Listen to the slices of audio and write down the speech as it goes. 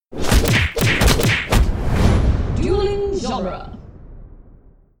genre.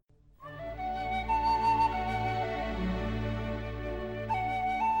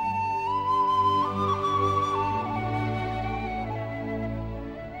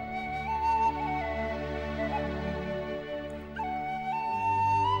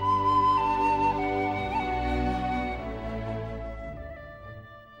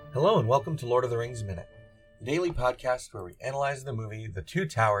 Hello and welcome to Lord of the Rings Minute, a daily podcast where we analyze the movie The Two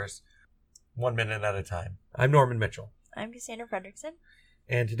Towers 1 minute at a time. I'm Norman Mitchell. I'm Cassandra Fredrickson.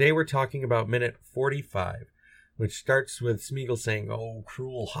 And today we're talking about minute 45, which starts with Smeagol saying, "Oh,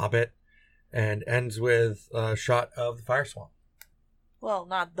 cruel hobbit," and ends with a shot of the fire swamp. Well,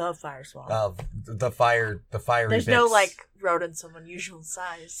 not the fire swamp. Of the fiery There's bits. no, rodents of unusual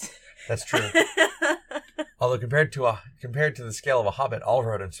size. That's true. Although compared to the scale of a hobbit, all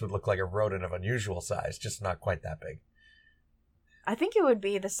rodents would look like a rodent of unusual size, just not quite that big. I think it would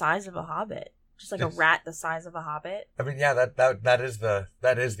be the size of a hobbit. Just like a rat the size of a hobbit. I mean, yeah, that is the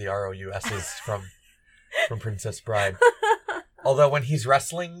ROUSs from Princess Bride. Although when he's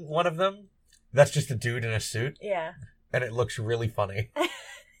wrestling one of them, that's just a dude in a suit. Yeah. And it looks really funny.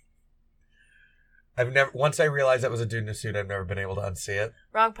 Once I realized that was a dude in a suit, I've never been able to unsee it.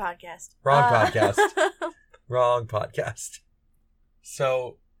 Wrong podcast. Wrong podcast.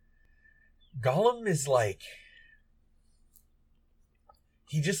 So, Gollum is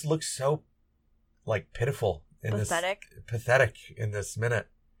he just looks so, pitiful in pathetic in this minute.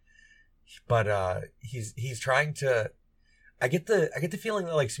 But, he's trying to, I get the feeling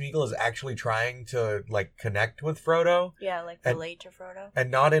that, Smeagol is actually trying to, connect with Frodo. Yeah, relate to Frodo.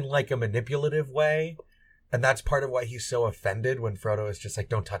 And not in, a manipulative way. And that's part of why he's so offended when Frodo is just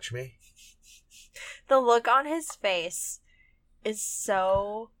don't touch me. The look on his face is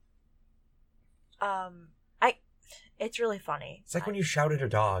so, it's really funny. It's like when you shout at a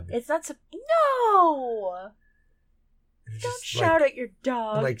dog. It's not no! Don't shout at your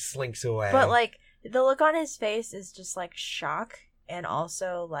dog. It, slinks away. But, the look on his face is just, shock and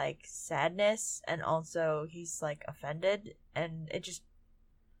also, sadness. And also he's, offended. And it just,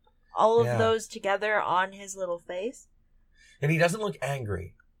 all of those together on his little face. And he doesn't look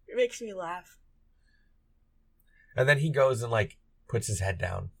angry. It makes me laugh. And then he goes and, puts his head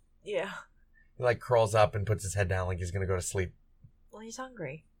down. Yeah. He, crawls up and puts his head down like he's going to go to sleep. Well, he's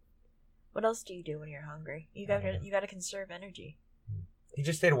hungry. What else do you do when you're hungry? You gotta conserve energy. He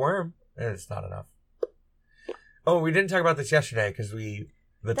just ate a worm. It's not enough. Oh, we didn't talk about this yesterday because the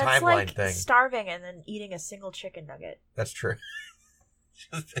timeline thing. That's starving and then eating a single chicken nugget. That's true.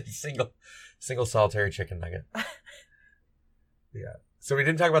 Just a single solitary chicken nugget. Yeah. So we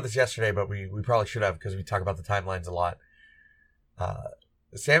didn't talk about this yesterday, but we probably should have because we talk about the timelines a lot.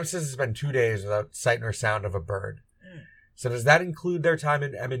 Sam says it's been 2 days without sight nor sound of a bird. Mm. So does that include their time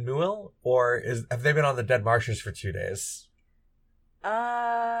in Emyn Muil, or have they been on the Dead Marshes for 2 days?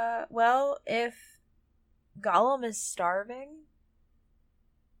 Well, if Gollum is starving,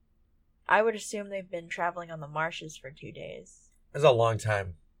 I would assume they've been traveling on the marshes for 2 days. That's a long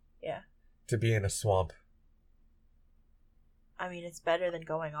time. Yeah. To be in a swamp. I mean, it's better than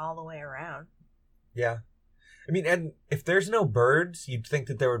going all the way around. Yeah. I mean, and if there's no birds, you'd think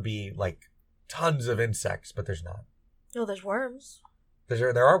that there would be, tons of insects, but there's not. No, there's worms.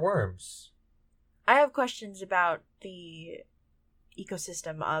 There are worms. I have questions about the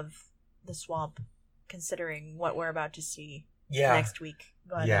ecosystem of the swamp, considering what we're about to see next week.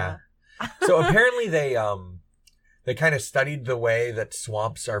 But, yeah. So apparently they kind of studied the way that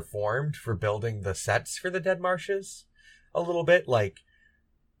swamps are formed for building the sets for the Dead Marshes a little bit.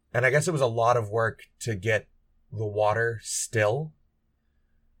 And I guess it was a lot of work to get the water still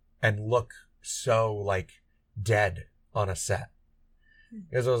and look so, dead on a set.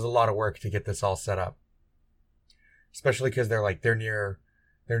 Because it was a lot of work to get this all set up. Especially because they're near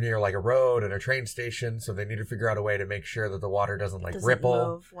a road and a train station, so they need to figure out a way to make sure that the water doesn't ripple.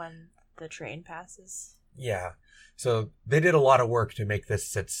 Move when the train passes. Yeah. So they did a lot of work to make this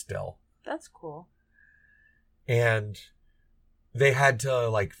sit still. That's cool. And they had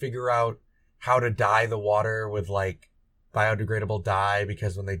to figure out how to dye the water with biodegradable dye,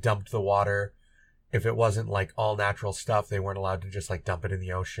 because when they dumped the water, if it wasn't all natural stuff, they weren't allowed to just dump it in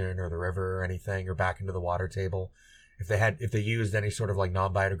the ocean or the river or anything or back into the water table. If they used any sort of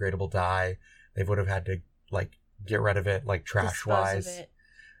non-biodegradable dye, they would have had to get rid of it trash wise. Dispose of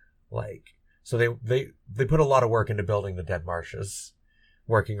it. So they put a lot of work into building the Dead Marshes,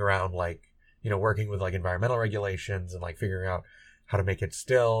 working around working with environmental regulations and figuring out how to make it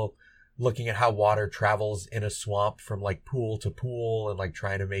still, looking at how water travels in a swamp from pool to pool and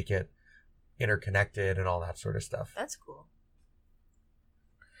trying to make it interconnected and all that sort of stuff. That's cool.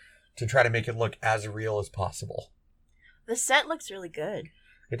 To try to make it look as real as possible. The set looks really good.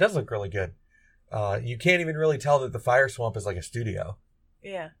 It does look really good. You can't even really tell that the fire swamp is like a studio.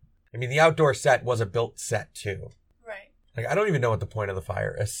 Yeah. I mean, the outdoor set was a built set too. Right. Like, I don't even know what the point of the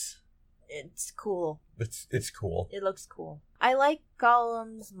fire is. It's cool. It's cool. It looks cool. I like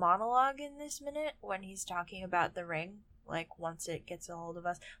Gollum's monologue in this minute when he's talking about the ring. Like, once it gets a hold of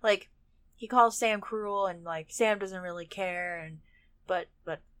us. Like, he calls Sam cruel and, like, Sam doesn't really care. And but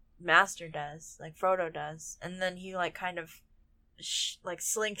Master does. Like, Frodo does. And then he, like, kind of,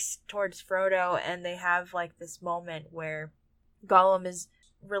 slinks towards Frodo. And they have, like, this moment where Gollum is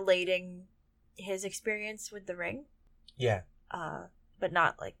relating his experience with the ring. Yeah. But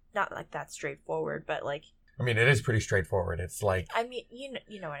not like that straightforward, but like, I mean, it is pretty straightforward. It's like, I mean, you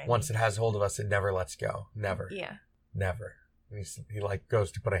know what I mean. Once it has hold of us, it never lets go. Never. Yeah. Never. And he like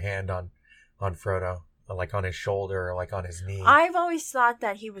goes to put a hand on Frodo, like on his shoulder or like on his knee. I've always thought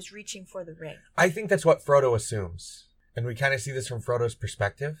that he was reaching for the ring. I think that's what Frodo assumes. And we kind of see this from Frodo's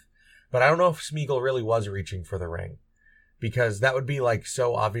perspective. But I don't know if Smeagol really was reaching for the ring. Because that would be like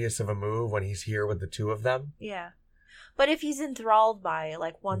so obvious of a move when he's here with the two of them. Yeah. But if he's enthralled by it,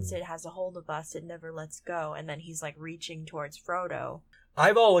 like once it has a hold of us, it never lets go. And then he's like reaching towards Frodo.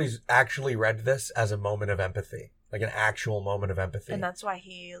 I've always actually read this as a moment of empathy. Like an actual moment of empathy. And that's why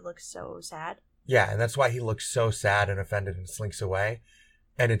he looks so sad. Yeah, and that's why he looks so sad and offended and slinks away.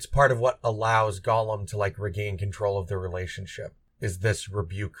 And it's part of what allows Gollum to like regain control of the relationship. Is this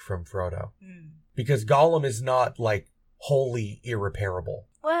rebuke from Frodo. Because Gollum is not like wholly irreparable.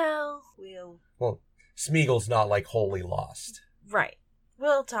 Well, Smeagol's not like wholly lost. Right.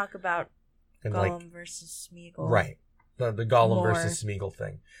 We'll talk about And Gollum versus Smeagol. Right. The Gollum More. versus Smeagol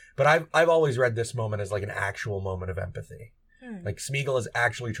thing. But I've always read this moment as like an actual moment of empathy. Like Smeagol is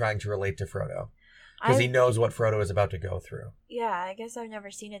actually trying to relate to Frodo. Because he knows what Frodo is about to go through. Yeah, I guess I've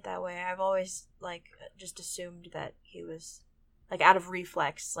never seen it that way. I've always like just assumed that he was like out of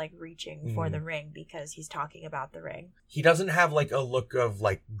reflex, like reaching for the ring because he's talking about the ring. He doesn't have like a look of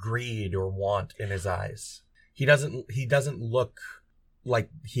like greed or want in his eyes. He doesn't look like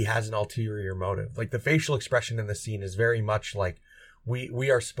he has an ulterior motive. Like the facial expression in the scene is very much like we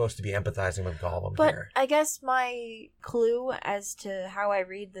are supposed to be empathizing with Gollum here. But I guess my clue as to how I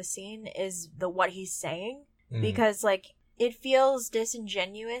read the scene is what he's saying. Because like it feels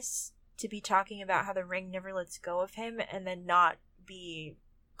disingenuous to be talking about how the ring never lets go of him and then not be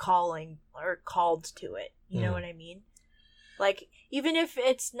calling or called to it. You know what I mean? Like, even if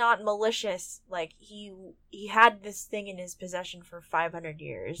it's not malicious, like, he had this thing in his possession for 500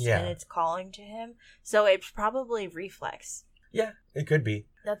 years, and it's calling to him, so it's probably reflex. Yeah, it could be.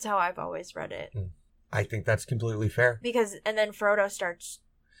 That's how I've always read it. I think that's completely fair. And then Frodo starts...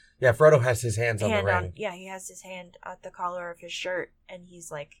 Yeah, Frodo has his hands on the ring. He has his hand at the collar of his shirt, and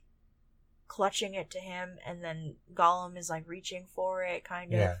he's, like, clutching it to him, and then Gollum is, like, reaching for it,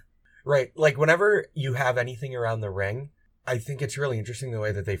 kind of. Yeah. Right. Like, whenever you have anything around the ring, I think it's really interesting the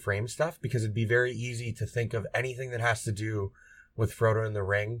way that they frame stuff, because it'd be very easy to think of anything that has to do with Frodo and the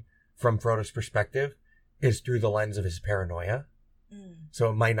ring from Frodo's perspective is through the lens of his paranoia. So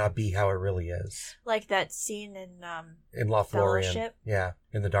it might not be how it really is. Like that scene in Lothlorien. Fellowship? Yeah,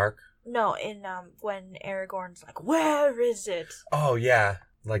 in the dark. No, in when Aragorn's like, "Where is it?" Oh yeah,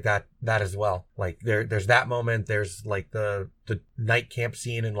 like that as well. Like there's that moment. There's like the night camp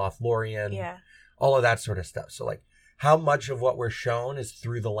scene in Lothlorien. Yeah, all of that sort of stuff. So like, how much of what we're shown is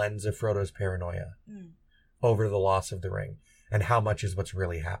through the lens of Frodo's paranoia over the loss of the ring, and how much is what's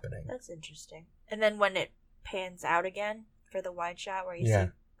really happening? That's interesting. And then when it pans out again for the wide shot where you see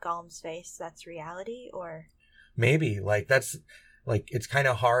Gollum's face, that's reality, or maybe like that's like it's kind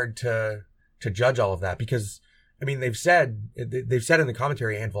of hard to judge all of that, because I mean they've said in the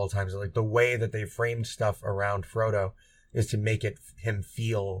commentary a handful of times that, like, the way that they've framed stuff around Frodo is to make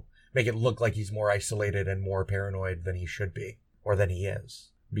it look like he's more isolated and more paranoid than he should be, or than he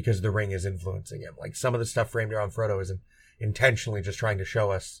is, because the ring is influencing him. Like, some of the stuff framed around Frodo is intentionally just trying to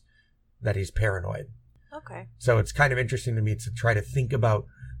show us that he's paranoid. Okay. So it's kind of interesting to me to try to think about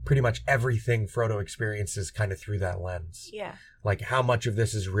pretty much everything Frodo experiences kind of through that lens. Yeah. Like, how much of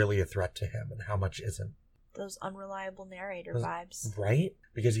this is really a threat to him and how much isn't. Those unreliable narrator vibes. Right?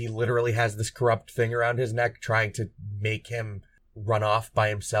 Because he literally has this corrupt thing around his neck trying to make him run off by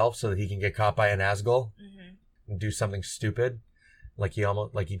himself so that he can get caught by a Nazgul and do something stupid like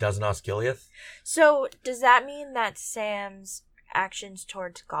he does in Osgiliath. So does that mean that Sam's actions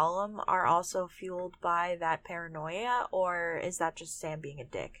towards Gollum are also fueled by that paranoia, or is that just Sam being a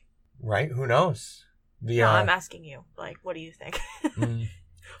dick? Right? Who knows? No, I'm asking you. Like, what do you think?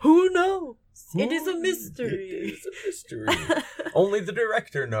 Who knows? It is a mystery. It is a mystery. Only the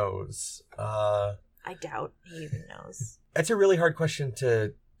director knows. I doubt he even knows. It's a really hard question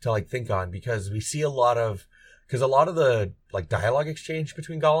to like think on, because we see a lot of the like dialogue exchange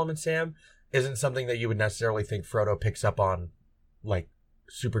between Gollum and Sam isn't something that you would necessarily think Frodo picks up on like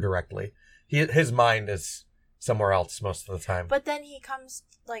super directly. His mind is somewhere else most of the time. But then he comes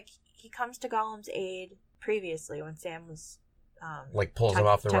to Gollum's aid previously when Sam was like pulls him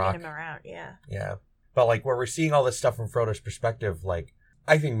off the rock. Tugging him around, yeah. Yeah. But like where we're seeing all this stuff from Frodo's perspective, like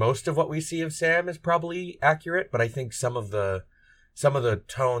I think most of what we see of Sam is probably accurate, but I think some of the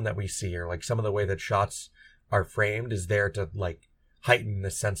tone that we see, or like some of the way that shots are framed, is there to like heighten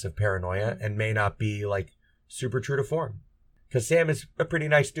the sense of paranoia and may not be like super true to form. Because Sam is a pretty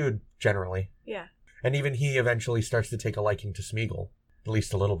nice dude generally. Yeah. And even he eventually starts to take a liking to Smeagol, at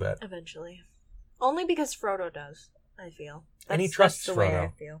least a little bit. Eventually. Only because Frodo does, I feel. And he trusts that's the Frodo. way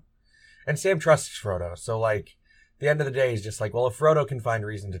I feel. And Sam trusts Frodo. So like, the end of the day is just like, well, if Frodo can find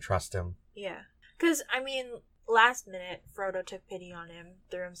reason to trust him. Yeah. Because, I mean, last minute, Frodo took pity on him,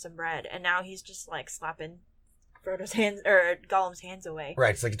 threw him some bread, and now he's just like slapping Frodo's hands, or Gollum's hands away.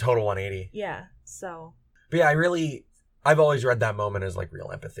 Right, it's like a total 180. Yeah, so. But yeah, I've always read that moment as like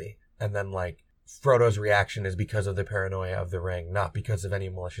real empathy. And then like, Frodo's reaction is because of the paranoia of the ring, not because of any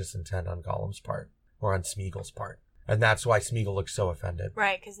malicious intent on Gollum's part, or on Smeagol's part. And that's why Smeagol looks so offended.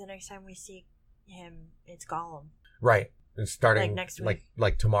 Right, because the next time we see him, it's Gollum. Right. And starting like next week.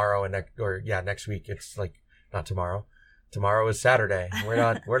 Like tomorrow and next week, it's like not tomorrow. Tomorrow is Saturday. We're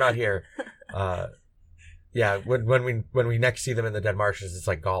not here. Yeah, when we next see them in the Dead Marshes, it's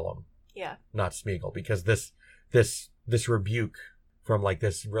like Gollum. Yeah. Not Smeagol, because this rebuke from like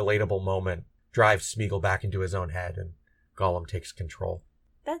this relatable moment drives Smeagol back into his own head, and Gollum takes control.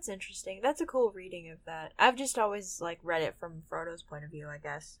 That's interesting. That's a cool reading of that. I've just always like read it from Frodo's point of view, I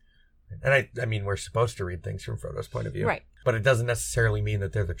guess. And I mean, we're supposed to read things from Frodo's point of view. Right. But it doesn't necessarily mean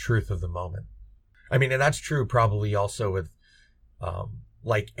that they're the truth of the moment. I mean, and that's true probably also with,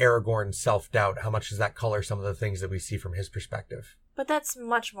 like Aragorn's self-doubt. How much does that color some of the things that we see from his perspective? But that's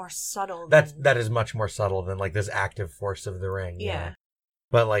much more subtle. That is much more subtle than like this active force of the ring. Yeah.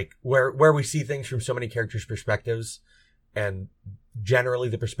 But like where we see things from so many characters' perspectives, and generally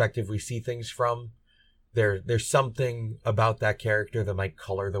the perspective we see things from, there's something about that character that might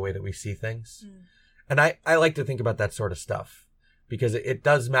color the way that we see things. And I like to think about that sort of stuff, because it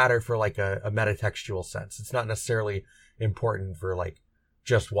does matter for like a metatextual sense. It's not necessarily important for like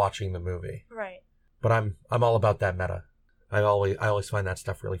just watching the movie. Right. But I'm all about that meta. I always find that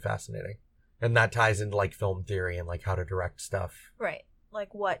stuff really fascinating. And that ties into like film theory and like how to direct stuff. Right.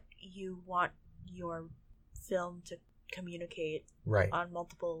 Like what you want your film to communicate. Right. On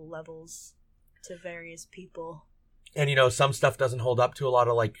multiple levels to various people. And you know, some stuff doesn't hold up to a lot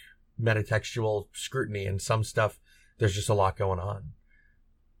of like metatextual scrutiny, and some stuff there's just a lot going on.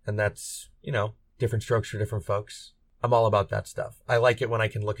 And that's, you know, different strokes for different folks. I'm all about that stuff. I like it when I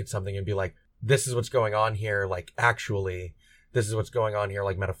can look at something and be like, this is what's going on here, like actually, this is what's going on here,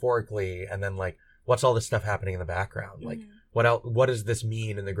 like metaphorically, and then like, what's all this stuff happening in the background? Like, what does this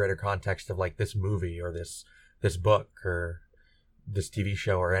mean in the greater context of like this movie or this book or this TV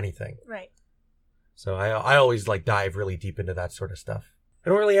show or anything? Right. So I always like dive really deep into that sort of stuff. I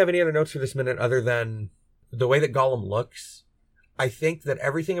don't really have any other notes for this minute other than the way that Gollum looks. I think that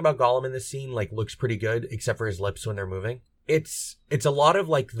everything about Gollum in this scene like looks pretty good, except for his lips when they're moving. It's a lot of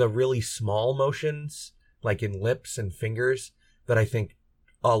like the really small motions, like in lips and fingers, that I think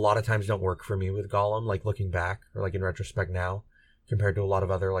a lot of times don't work for me with Gollum, like looking back or like in retrospect now, compared to a lot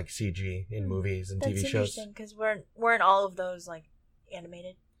of other like CG in movies and TV shows. That's interesting, because weren't all of those like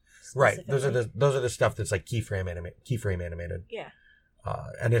animated? Right. Those are the stuff that's like keyframe animated. Yeah.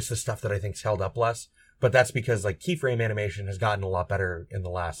 And it's the stuff that I think's held up less. But that's because like keyframe animation has gotten a lot better in the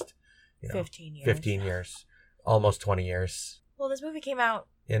last 15 years. 15 years. Almost 20 years. Well, this movie came out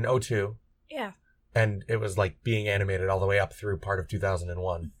in 2002. Yeah. And it was like being animated all the way up through part of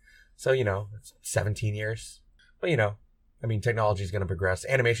 2001. So, you know, it's 17 years. But, you know, I mean, technology is going to progress.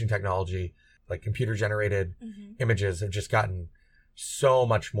 Animation technology, like computer generated images, have just gotten so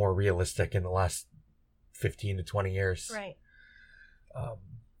much more realistic in the last 15 to 20 years. Right.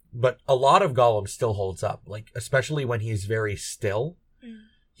 But a lot of Gollum still holds up, like especially when he's very still.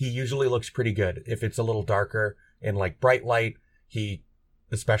 He usually looks pretty good. If it's a little darker in like bright light,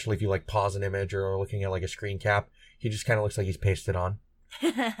 especially if you like pause an image or are looking at like a screen cap, he just kind of looks like he's pasted on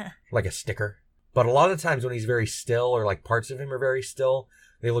like a sticker. But a lot of the times when he's very still, or like parts of him are very still,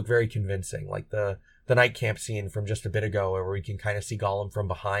 they look very convincing. Like the night camp scene from just a bit ago, where we can kind of see Gollum from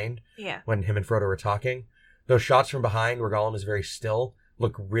behind. Yeah. When him and Frodo were talking, those shots from behind where Gollum is very still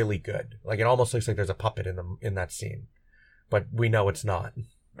look really good. Like it almost looks like there's a puppet in that scene, but we know it's not.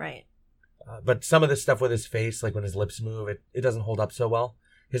 Right. But some of the stuff with his face, like when his lips move, it doesn't hold up so well.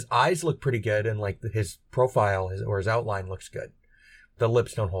 His eyes look pretty good, and like his profile or his outline looks good. The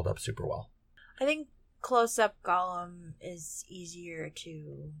lips don't hold up super well. I think close-up Gollum is easier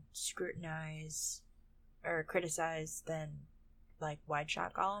to scrutinize or criticize than like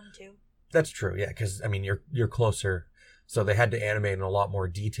wide-shot Gollum too. That's true, yeah, because I mean you're closer, so they had to animate in a lot more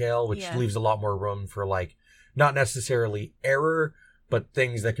detail, which leaves a lot more room for like not necessarily error, but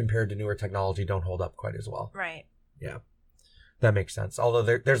things that compared to newer technology don't hold up quite as well. Right. Yeah, that makes sense.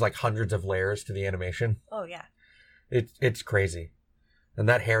 Although there's like hundreds of layers to the animation. Oh yeah. It's crazy. And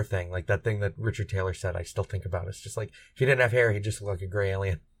that hair thing, like that thing that Richard Taylor said, I still think about. It's just like, if he didn't have hair, he'd just look like a gray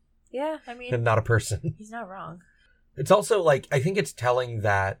alien. Yeah, I mean... And not a person. He's not wrong. It's also like, I think it's telling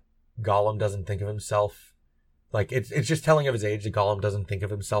that Gollum doesn't think of himself... Like, it's just telling of his age that Gollum doesn't think of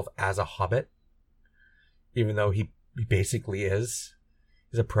himself as a hobbit. Even though he basically is.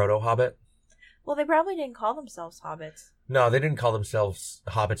 He's a proto-hobbit. Well, they probably didn't call themselves hobbits. No, they didn't call themselves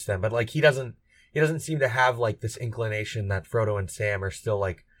hobbits then. But like, he doesn't seem to have like this inclination that Frodo and Sam are still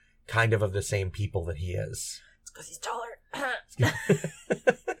like kind of the same people that he is. It's because he's taller.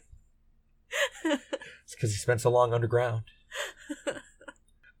 It's because he spent so long underground.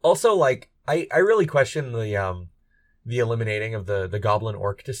 Also, like, I really question the eliminating of the goblin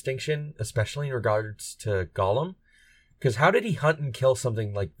orc distinction, especially in regards to Gollum. Because how did he hunt and kill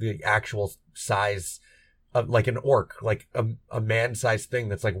something like the actual size of like an orc, like a man-sized thing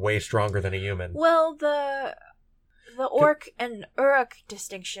that's like way stronger than a human? Well, the orc and Uruk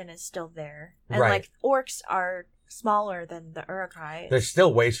distinction is still there, and right. like orcs are smaller than the Uruk-hai. They're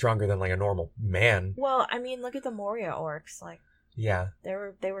still way stronger than like a normal man. Well, I mean, look at the Moria orcs. Like, yeah,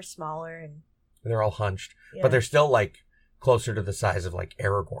 they were smaller and they're all hunched, yeah. but they're still like closer to the size of like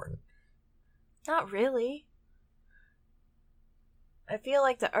Aragorn. Not really. I feel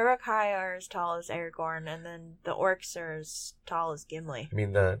like the Uruk-hai are as tall as Aragorn, and then the orcs are as tall as Gimli. I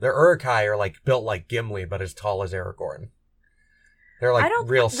mean, the Uruk-hai are like built like Gimli, but as tall as Aragorn. They're like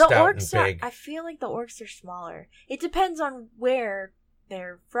real stout and big. I feel like the orcs are smaller. It depends on where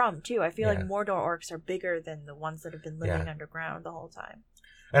they're from too. I feel like Mordor orcs are bigger than the ones that have been living underground the whole time.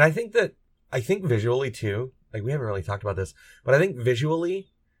 And I think visually too, like we haven't really talked about this, but I think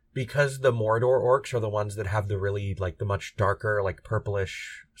visually, because the Mordor orcs are the ones that have the really, like, the much darker, like,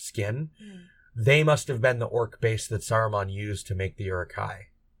 purplish skin, they must have been the orc base that Saruman used to make the Uruk-hai.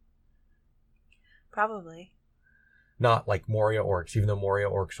 Probably. Not, like, Moria orcs, even though Moria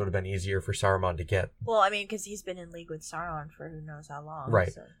orcs would have been easier for Saruman to get. Well, I mean, because he's been in league with Sauron for who knows how long.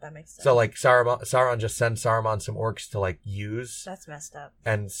 Right. So that makes sense. So, like, Sauron just sends Saruman some orcs to, like, use. That's messed up.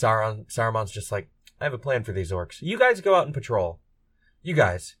 And Saruman's just like, I have a plan for these orcs. You guys go out and patrol. You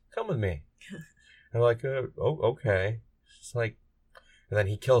guys, come with me. And they're like, oh, okay. It's like, and then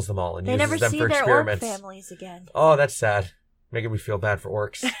he kills them all and uses them for experiments. They never see their orc families again. Oh, that's sad. Making me feel bad for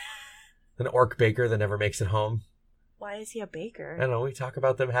orcs. An orc baker that never makes it home. Why is he a baker? I don't know. We talk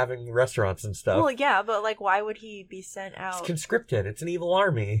about them having restaurants and stuff. Well, yeah, but like, why would he be sent out? It's conscripted. It's an evil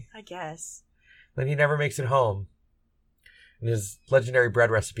army. I guess. Then he never makes it home. And his legendary bread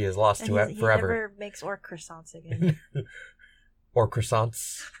recipe is lost to it forever. He never makes orc croissants again. Or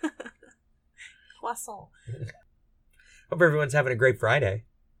croissants. Croissant. Hope everyone's having a great Friday.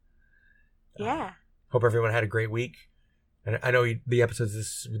 Yeah. Hope everyone had a great week. And I know the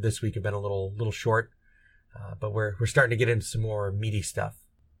episodes this week have been a little short, but we're starting to get into some more meaty stuff.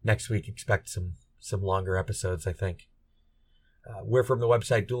 Next week, expect some longer episodes, I think. We're from the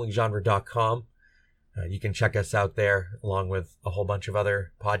website duelinggenre.com. You can check us out there along with a whole bunch of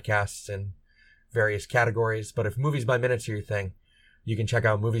other podcasts in various categories. But if Movies by Minutes are your thing, you can check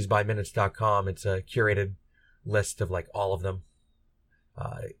out moviesbyminutes.com. It's a curated list of like all of them,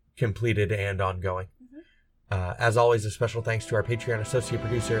 completed and ongoing. As always, a special thanks to our Patreon associate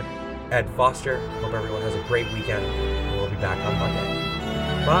producer, Ed Foster. Hope everyone has a great weekend. We'll be back on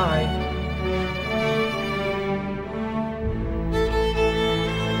Monday. Bye.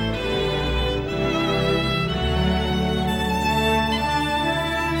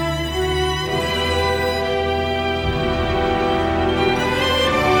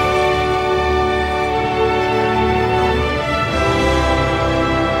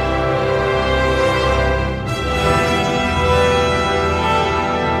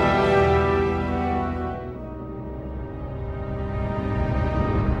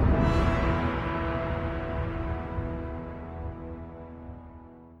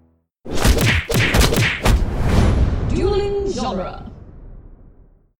 Dueling Genre.